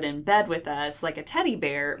snuggle it in bed with us like a teddy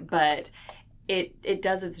bear, but it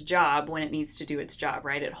does its job when it needs to do its job,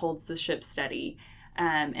 right? It holds the ship steady.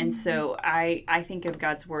 And so I think of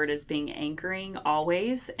God's word as being anchoring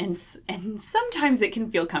always, and sometimes it can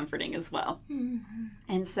feel comforting as well. Mm-hmm.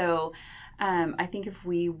 And so I think if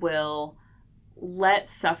we will let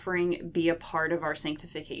suffering be a part of our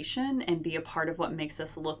sanctification and be a part of what makes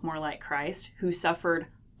us look more like Christ, who suffered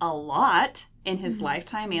a lot in his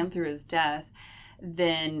lifetime and through his death,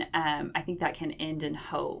 then I think that can end in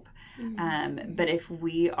hope. But if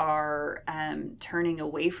we are turning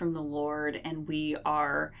away from the Lord and we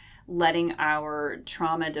are letting our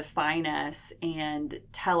trauma define us and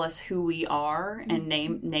tell us who we are and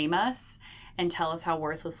name us and tell us how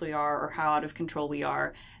worthless we are or how out of control we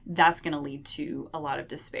are, that's going to lead to a lot of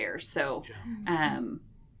despair. So,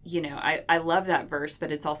 I love that verse,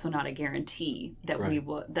 but it's also not a guarantee that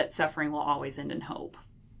that suffering will always end in hope.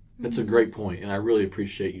 That's a great point, and I really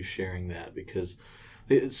appreciate you sharing that, because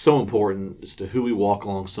it's so important as to who we walk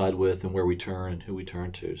alongside with and where we turn and who we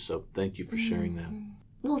turn to. So thank you for sharing that.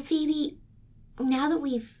 Well, Phoebe, now that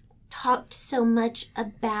we've talked so much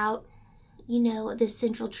about, the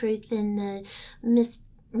central truth and the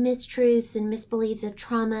mistruths and misbeliefs of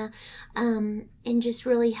trauma, and just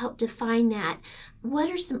really help define that,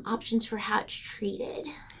 what are some options for how it's treated?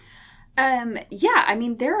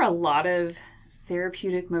 There are a lot of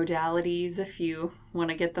therapeutic modalities, if you want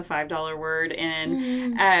to get the $5 word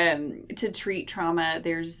in, to treat trauma.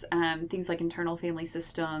 There's things like internal family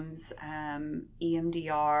systems,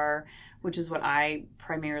 EMDR, which is what I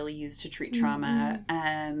primarily use to treat trauma.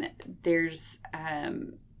 There's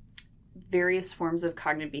various forms of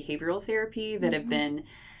cognitive behavioral therapy that have been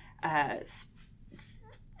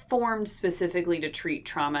formed specifically to treat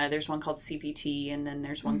trauma. There's one called CPT, and then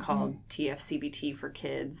there's one called TFCBT for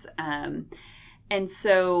kids. And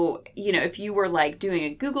so, if you were like doing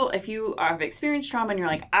a Google, if you have experienced trauma and you're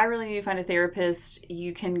like, I really need to find a therapist,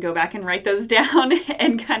 you can go back and write those down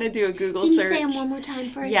and kind of do a Google search. Can you say them one more time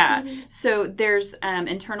for us? Yeah. Maybe? So there's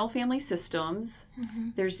internal family systems.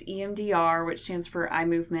 There's EMDR, which stands for eye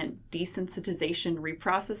movement desensitization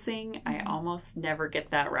reprocessing. I almost never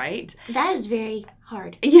get that right. That is very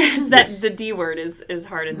hard. Yes, the D word is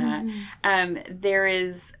hard in that. There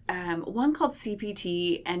is one called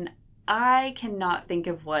CPT, and I cannot think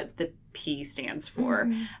of what the P stands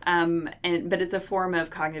for, but it's a form of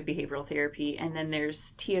cognitive behavioral therapy. And then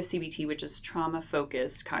there's TFCBT, which is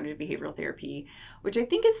trauma-focused cognitive behavioral therapy, which I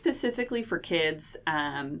think is specifically for kids,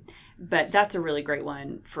 but that's a really great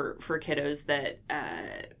one for kiddos that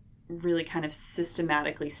really kind of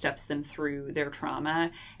systematically steps them through their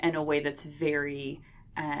trauma in a way that's very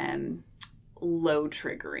low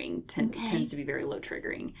triggering, tends to be very low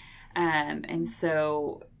triggering. And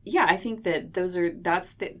so... yeah, I think that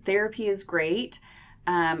therapy is great.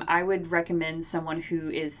 I would recommend someone who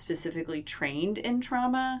is specifically trained in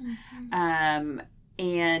trauma.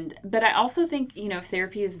 But I also think, if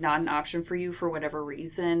therapy is not an option for you for whatever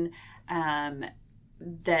reason,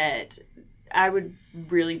 that I would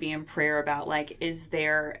really be in prayer about, like, is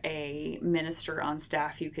there a minister on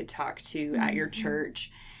staff you could talk to at your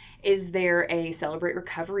church? Is there a Celebrate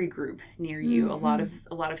Recovery group near you? A lot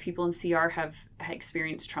of people in CR have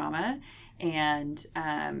experienced trauma, and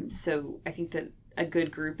so I think that a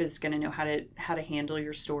good group is going to know how to handle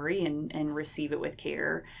your story and receive it with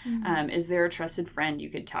care. Is there a trusted friend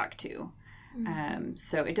you could talk to?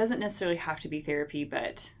 So it doesn't necessarily have to be therapy,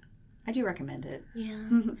 but I do recommend it.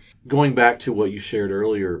 Yeah. Going back to what you shared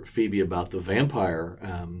earlier, Phoebe, about the vampire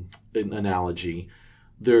analogy,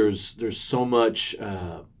 there's so much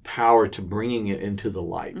power to bringing it into the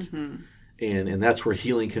light. And that's where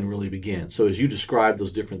healing can really begin. So as you describe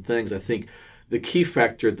those different things, I think the key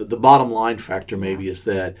factor, the bottom line factor maybe, is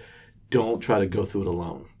that don't try to go through it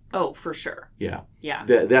alone. Oh, for sure. Yeah. Yeah.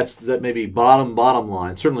 That may be bottom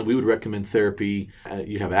line. Certainly we would recommend therapy.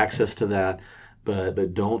 You have access to that.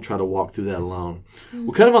 but don't try to walk through that alone.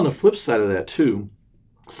 Well, kind of on the flip side of that too,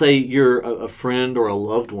 say you're a friend or a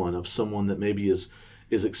loved one of someone that maybe is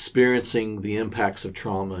experiencing the impacts of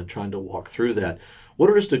trauma and trying to walk through that. What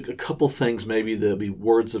are just a couple things maybe that would be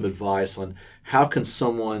words of advice on how can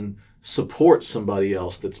someone support somebody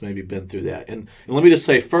else that's maybe been through that? And let me just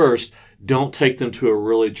say first, don't take them to a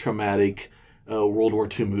really traumatic World War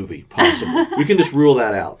II movie, possibly. We can just rule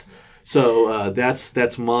that out. So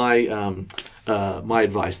that's my my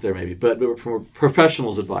advice there maybe. But from a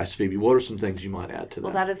professional's advice, Phoebe, what are some things you might add to that?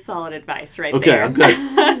 Well, that is solid advice right okay, there. I'm good.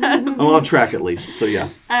 I'm on track at least, so yeah.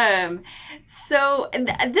 So this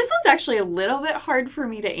one's actually a little bit hard for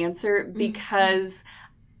me to answer because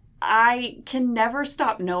I can never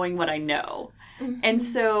stop knowing what I know. And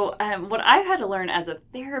so what I've had to learn as a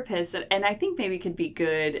therapist, and I think maybe could be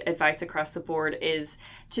good advice across the board, is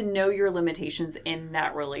to know your limitations in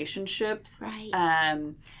that relationships. Right.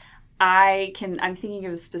 I'm thinking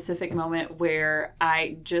of a specific moment where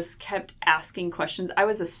I just kept asking questions. I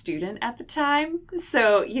was a student at the time.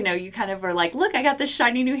 So, you kind of were like, look, I got this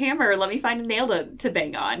shiny new hammer. Let me find a nail to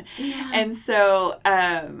bang on. Yeah. And so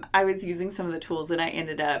I was using some of the tools and I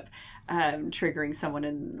ended up triggering someone,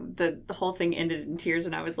 and the whole thing ended in tears,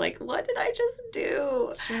 and I was like, what did I just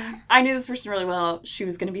do? Sure. I knew this person really well. She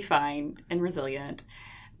was going to be fine and resilient.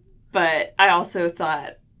 But I also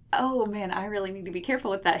thought, oh man, I really need to be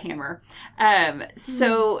careful with that hammer.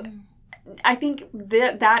 So I think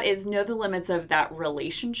that is know the limits of that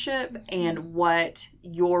relationship and what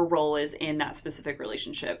your role is in that specific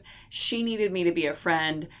relationship. She needed me to be a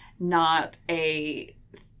friend, not a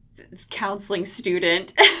counseling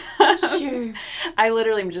student. Sure. I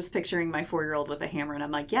literally am just picturing my 4-year-old with a hammer, and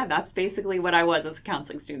I'm like, yeah, that's basically what I was as a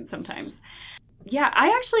counseling student sometimes. Yeah,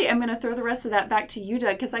 I actually am going to throw the rest of that back to you,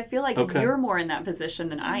 Doug, because I feel like you're more in that position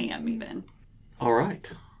than I am even. All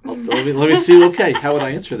right. Let me see. Okay, how would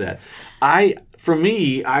I answer that? I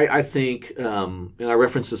think, and I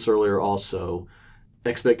referenced this earlier also,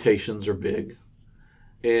 expectations are big.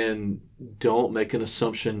 And don't make an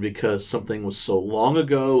assumption because something was so long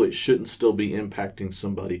ago, it shouldn't still be impacting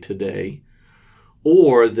somebody today.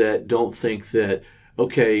 Or that don't think that,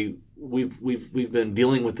 okay, we've been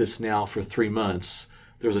dealing with this now for 3 months.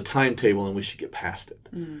 There's a timetable and we should get past it.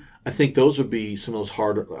 I think those would be some of those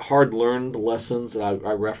hard learned lessons that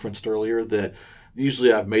I referenced earlier, that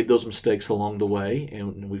usually I've made those mistakes along the way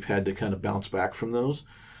and we've had to kind of bounce back from those.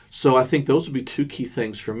 So I think those would be 2 key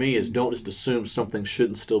things for me, is don't just assume something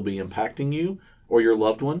shouldn't still be impacting you or your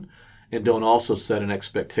loved one, and don't also set an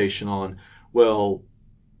expectation on, well,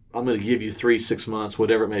 I'm going to give you 3-6 months,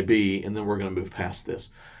 whatever it may be, and then we're going to move past this.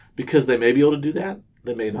 Because they may be able to do that,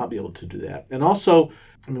 they may not be able to do that. And also,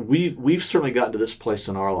 I mean, we've certainly gotten to this place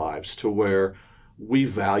in our lives to where we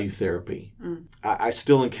value therapy. I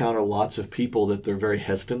still encounter lots of people that they're very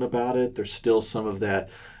hesitant about it. There's still some of that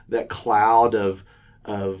cloud of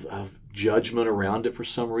judgment around it for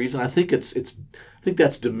some reason. I think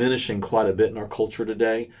that's diminishing quite a bit in our culture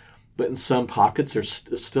today. But in some pockets, there's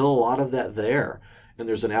still a lot of that there, and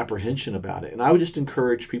there's an apprehension about it. And I would just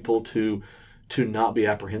encourage people to not be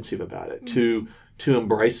apprehensive about it, to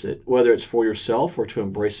embrace it, whether it's for yourself or to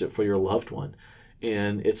embrace it for your loved one.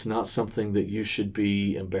 And it's not something that you should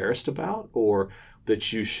be embarrassed about, or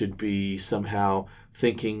that you should be somehow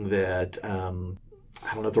thinking that, I don't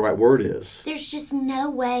know what the right word is. There's just no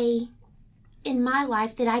way in my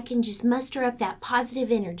life that I can just muster up that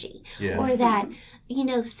positive energy or that,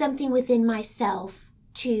 something within myself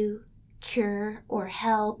to cure or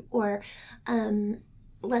help or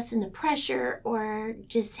lessen the pressure or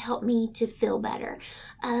just help me to feel better.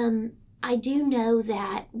 I do know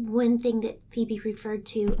that one thing that Phoebe referred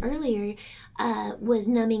to earlier was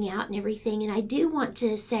numbing out and everything. And I do want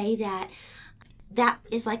to say that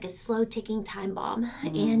is like a slow ticking time bomb.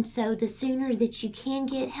 And so the sooner that you can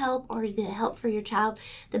get help or the help for your child,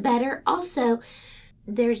 the better. Also,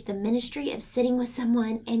 there's the ministry of sitting with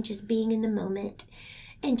someone and just being in the moment,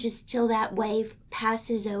 and just till that wave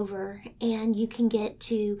passes over and you can get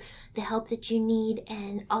to the help that you need,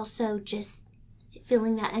 and also just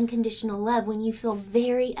feeling that unconditional love when you feel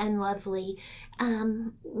very unlovely,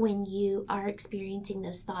 when you are experiencing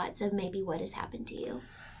those thoughts of maybe what has happened to you.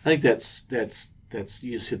 I think that's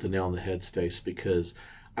you just hit the nail on the head, Stace, because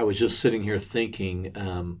I was just sitting here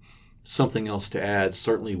thinking something else to add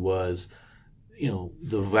certainly was,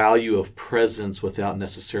 the value of presence without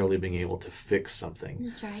necessarily being able to fix something.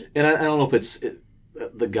 That's right. And I don't know if it's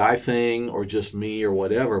the guy thing or just me or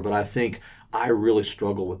whatever, but I think I really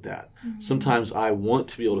struggle with that. Sometimes I want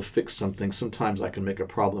to be able to fix something. Sometimes I can make a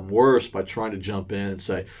problem worse by trying to jump in and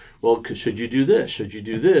say, well, should you do this? Should you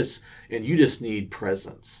do this? And you just need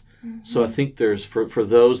presence. So I think there's, for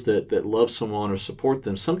those that love someone or support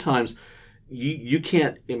them, sometimes you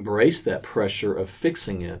can't embrace that pressure of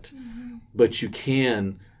fixing it, but you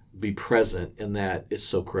can be present, and that is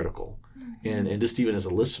so critical. And just even as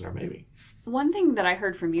a listener, maybe. One thing that I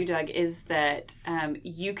heard from you, Doug, is that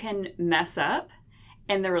you can mess up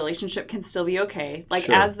and the relationship can still be okay. Like,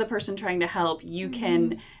 Sure. as the person trying to help, you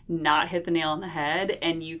can not hit the nail on the head,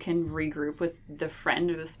 and you can regroup with the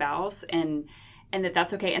friend or the spouse, and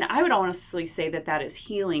that's okay. And I would honestly say that is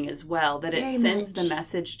healing as well, that it Very sends much. the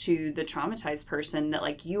message to the traumatized person that,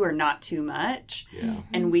 like, you are not too much, Yeah.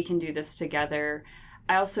 and we can do this together.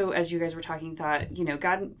 I also, as you guys were talking, thought,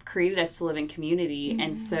 God created us to live in community,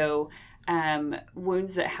 and so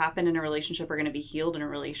wounds that happen in a relationship are going to be healed in a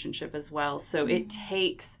relationship as well. So it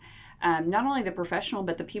takes not only the professional,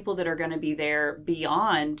 but the people that are going to be there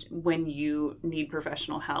beyond when you need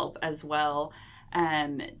professional help as well,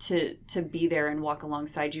 to be there and walk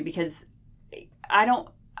alongside you. Because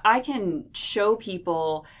I can show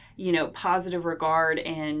people, positive regard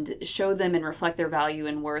and show them and reflect their value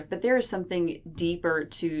and worth, but there is something deeper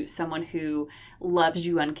to someone who loves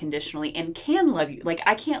you unconditionally and can love you. Like,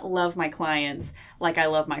 I can't love my clients like I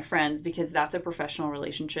love my friends, because that's a professional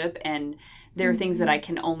relationship, and there are things that I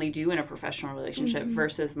can only do in a professional relationship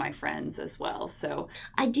versus my friends as well. So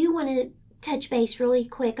I do want to touch base really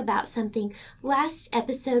quick about something. Last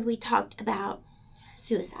episode, we talked about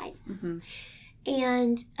suicide.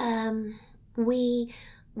 And we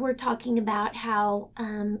were talking about how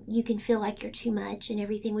you can feel like you're too much and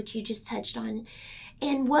everything, which you just touched on.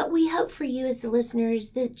 And what we hope for you as the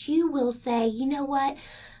listeners, that you will say, you know what?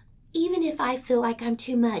 Even if I feel like I'm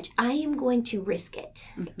too much, I am going to risk it.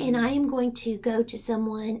 And I am going to go to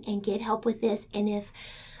someone and get help with this. And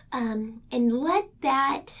and let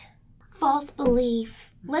that false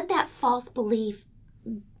belief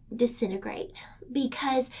disintegrate.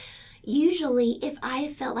 Because usually if I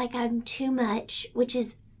felt like I'm too much, which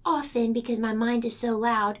is often because my mind is so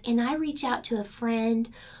loud, and I reach out to a friend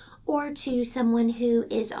or to someone who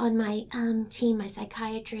is on my team, my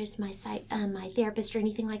psychiatrist, my therapist, or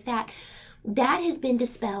anything like that, that has been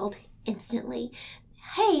dispelled instantly.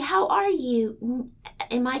 Hey, how are you?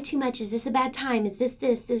 Am I too much? Is this a bad time? Is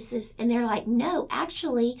this? And they're like, no,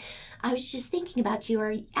 actually, I was just thinking about you.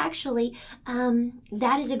 Or actually,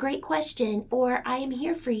 that is a great question. Or I am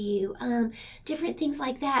here for you. Different things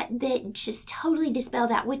like that just totally dispel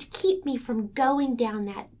that, which keep me from going down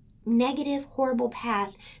that negative, horrible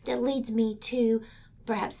path that leads me to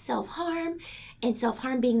perhaps self-harm, and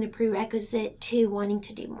self-harm being the prerequisite to wanting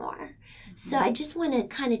to do more. So I just want to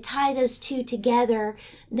kind of tie those two together,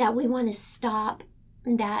 that we want to stop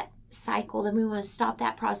that cycle, that we want to stop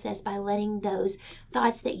that process by letting those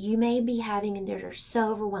thoughts that you may be having and that are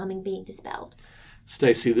so overwhelming being dispelled.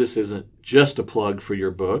 Stacy, this isn't just a plug for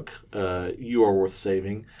your book, You Are Worth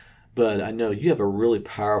Saving, but I know you have a really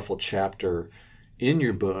powerful chapter in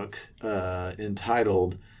your book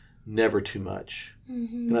entitled Never Too Much.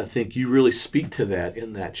 And I think you really speak to that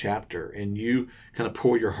in that chapter, and you kind of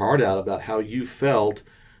pour your heart out about how you felt,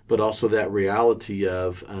 but also that reality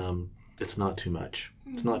of it's not too much.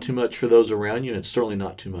 It's not too much for those around you, and it's certainly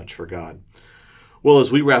not too much for God. Well,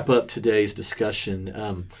 as we wrap up today's discussion,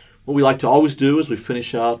 what we like to always do as we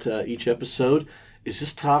finish out each episode is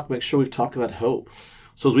just make sure we've talked about hope.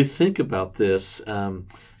 So as we think about this,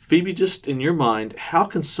 Phoebe, just in your mind, how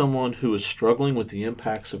can someone who is struggling with the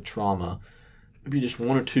impacts of trauma, maybe just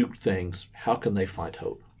one or two things, how can they find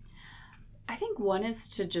hope? I think one is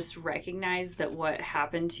to just recognize that what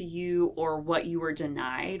happened to you, or what you were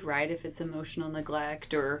denied, right? If it's emotional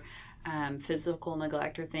neglect or physical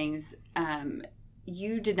neglect or things,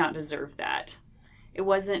 you did not deserve that. It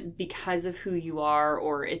wasn't because of who you are,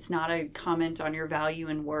 or it's not a comment on your value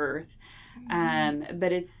and worth.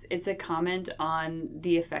 But it's a comment on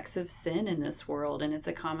the effects of sin in this world, and it's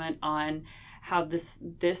a comment on how this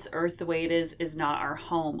earth, the way it is not our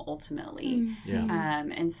home ultimately.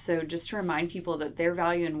 And so just to remind people that their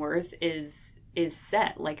value and worth is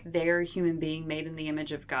set, like they're a human being made in the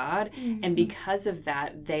image of God, and because of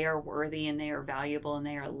that they are worthy and they are valuable and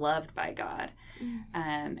they are loved by God.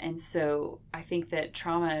 And so I think that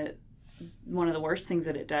trauma, one of the worst things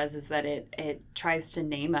that it does is that it tries to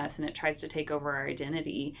name us, and it tries to take over our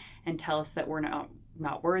identity and tell us that we're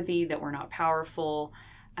not worthy, that we're not powerful,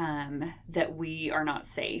 that we are not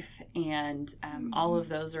safe. And all of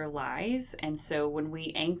those are lies. And so when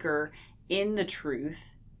we anchor in the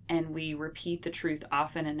truth, and we repeat the truth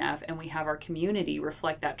often enough, and we have our community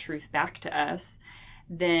reflect that truth back to us,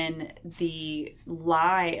 then the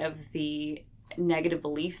lie of the negative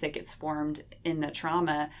belief that gets formed in the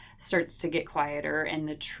trauma starts to get quieter, and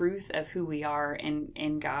the truth of who we are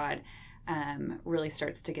in God really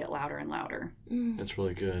starts to get louder and louder. That's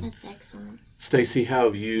really good. That's excellent. Stacy, how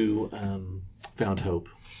have you found hope?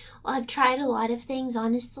 Well, I've tried a lot of things,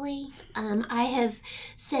 honestly. I have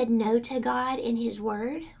said no to God and His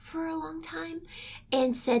Word for a long time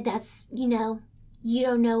and said that's, you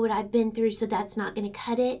don't know what I've been through, so that's not going to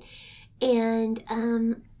cut it. And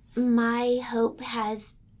my hope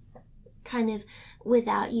has kind of,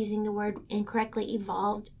 without using the word incorrectly,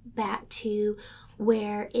 evolved back to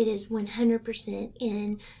where it is 100%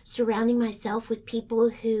 in surrounding myself with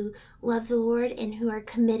people who love the Lord and who are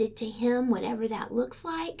committed to Him, whatever that looks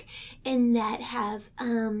like, and that have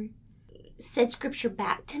said Scripture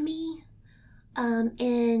back to me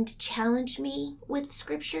and challenged me with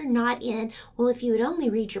Scripture, not in, well, if you would only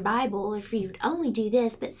read your Bible, or if you would only do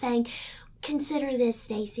this, but saying, consider this,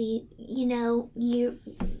 Stacy,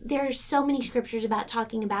 there's so many scriptures about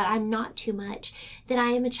talking about I'm not too much, that I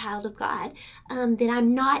am a child of God, that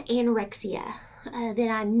I'm not anorexia, that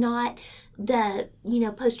I'm not the,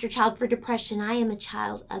 poster child for depression. I am a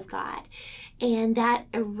child of God. And that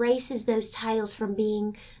erases those titles from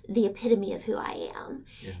being the epitome of who I am.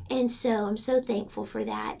 Yeah. And so I'm so thankful for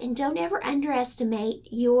that. And don't ever underestimate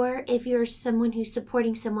if you're someone who's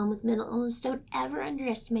supporting someone with mental illness, don't ever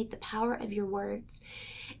underestimate the power of your words.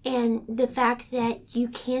 And the fact that you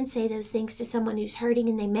can say those things to someone who's hurting,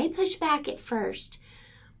 and they may push back at first,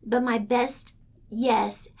 but my best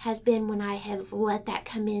yes has been when I have let that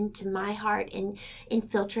come into my heart and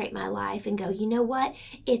infiltrate my life and go, you know what?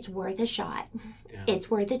 It's worth a shot. Yeah.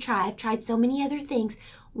 It's worth a try. I've tried so many other things.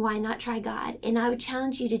 Why not try God? And I would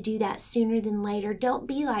challenge you to do that sooner than later. Don't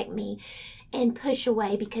be like me and push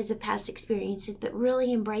away because of past experiences, but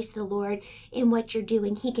really embrace the Lord in what you're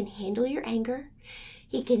doing. He can handle your anger.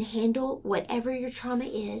 He can handle whatever your trauma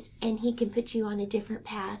is, and He can put you on a different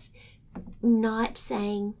path. Not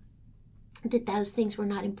saying that those things were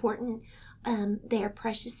not important. They are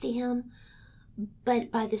precious to Him.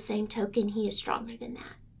 But by the same token, He is stronger than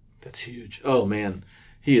that. That's huge. Oh, man.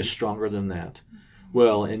 He is stronger than that.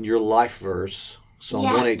 Well, in your life verse, Psalm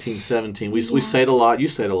 118:17, we say it a lot. You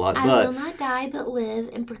say it a lot. I will not die but live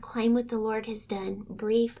and proclaim what the Lord has done.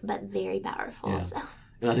 Brief but very powerful. Yeah. So.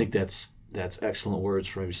 And I think that's excellent words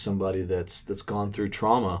for maybe somebody that's gone through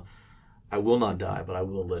trauma. I will not die, but I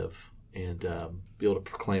will live. And be able to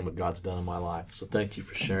proclaim what God's done in my life. So thank you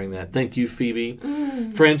for sharing that. Thank you, Phoebe.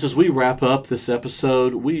 Friends, as we wrap up this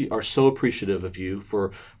episode, we are so appreciative of you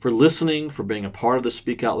for listening, for being a part of the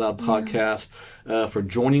Speak Out Loud podcast, for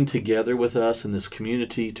joining together with us in this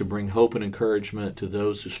community to bring hope and encouragement to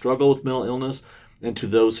those who struggle with mental illness and to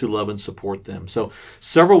those who love and support them. So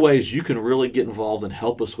several ways you can really get involved and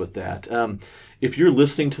help us with that. If you're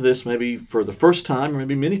listening to this maybe for the first time or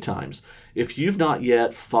maybe many times, if you've not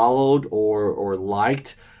yet followed or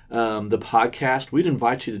liked the podcast, we'd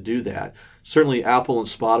invite you to do that. Certainly Apple and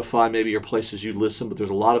Spotify maybe are places you listen, but there's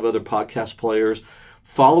a lot of other podcast players.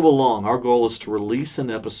 Follow along. Our goal is to release an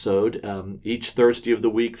episode each Thursday of the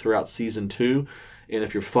week throughout Season 2. And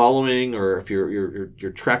if you're following or if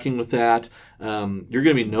you're tracking with that, you're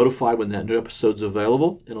going to be notified when that new episode's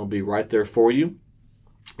available. It'll be right there for you.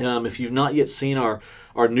 If you've not yet seen our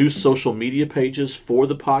new social media pages for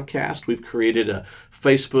the podcast, we've created a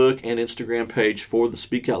Facebook and Instagram page for the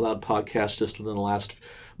Speak Out Loud podcast just within the last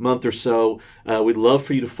month or so. We'd love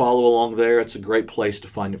for you to follow along there. It's a great place to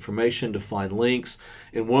find information, to find links.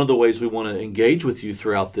 And one of the ways we want to engage with you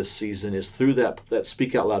throughout this season is through that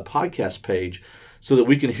Speak Out Loud podcast page, so that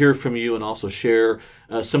we can hear from you and also share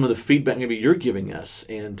some of the feedback maybe you're giving us.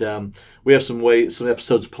 And we have some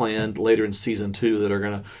episodes planned later in Season 2 that are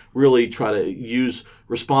going to really try to use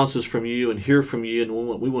responses from you and hear from you,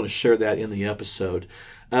 and we want to share that in the episode.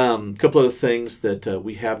 A couple other things that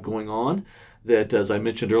we have going on that, as I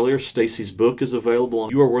mentioned earlier, Stacy's book is available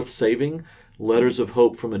on You Are Worth Saving, Letters of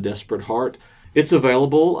Hope from a Desperate Heart. It's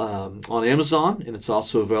available on Amazon, and it's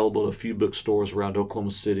also available at a few bookstores around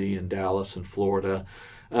Oklahoma City and Dallas and Florida.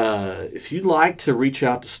 If you'd like to reach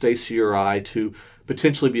out to Stacy or I to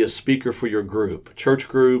potentially be a speaker for your group, a church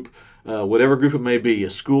group, whatever group it may be, a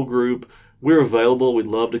school group, we're available. We'd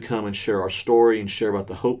love to come and share our story and share about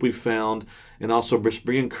the hope we've found, and also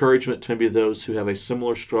bring encouragement to maybe those who have a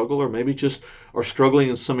similar struggle or maybe just are struggling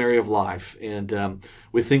in some area of life. And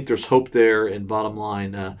we think there's hope there, and bottom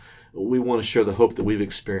line, we want to share the hope that we've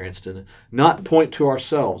experienced and not point to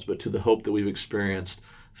ourselves, but to the hope that we've experienced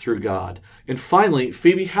through God. And finally,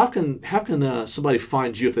 Phoebe, how can somebody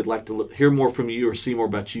find you if they'd like to hear more from you or see more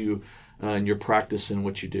about you and your practice and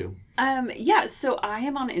what you do? So I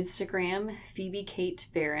am on Instagram, Phoebe Kate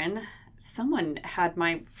Barron. someone had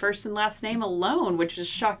my first and last name alone, which is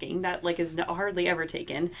shocking. That like is hardly ever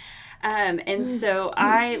taken. And so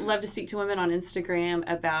I love to speak to women on Instagram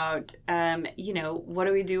about, what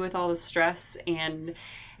do we do with all the stress and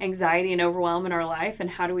anxiety and overwhelm in our life, and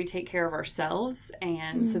how do we take care of ourselves,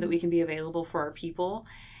 and so that we can be available for our people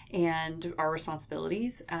and our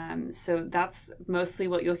responsibilities. So that's mostly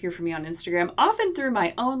what you'll hear from me on Instagram, often through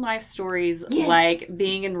my own life stories, like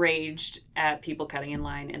being enraged at people cutting in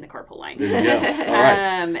line in the carpool line. There you go. All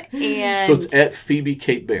right. And so it's at Phoebe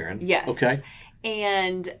Kate Barron. Yes. Okay.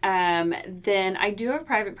 And then I do have a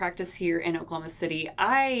private practice here in Oklahoma City.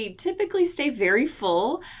 I typically stay very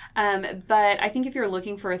full, but I think if you're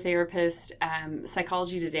looking for a therapist,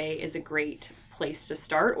 Psychology Today is a great place to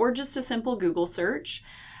start, or just a simple Google search.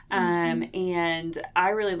 And I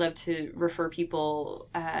really love to refer people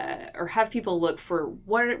or have people look for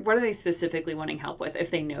what are they specifically wanting help with, if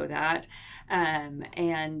they know that,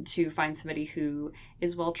 and to find somebody who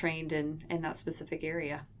is well trained in that specific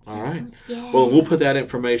area. All right. Yeah. Well, we'll put that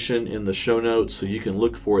information in the show notes so you can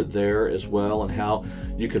look for it there as well, and how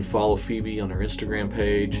you can follow Phoebe on her Instagram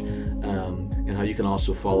page, and how you can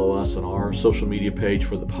also follow us on our social media page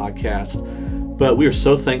for the podcast. But we are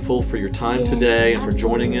so thankful for your time today and for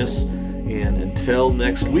joining us. And until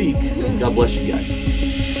next week, God bless you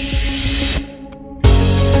guys.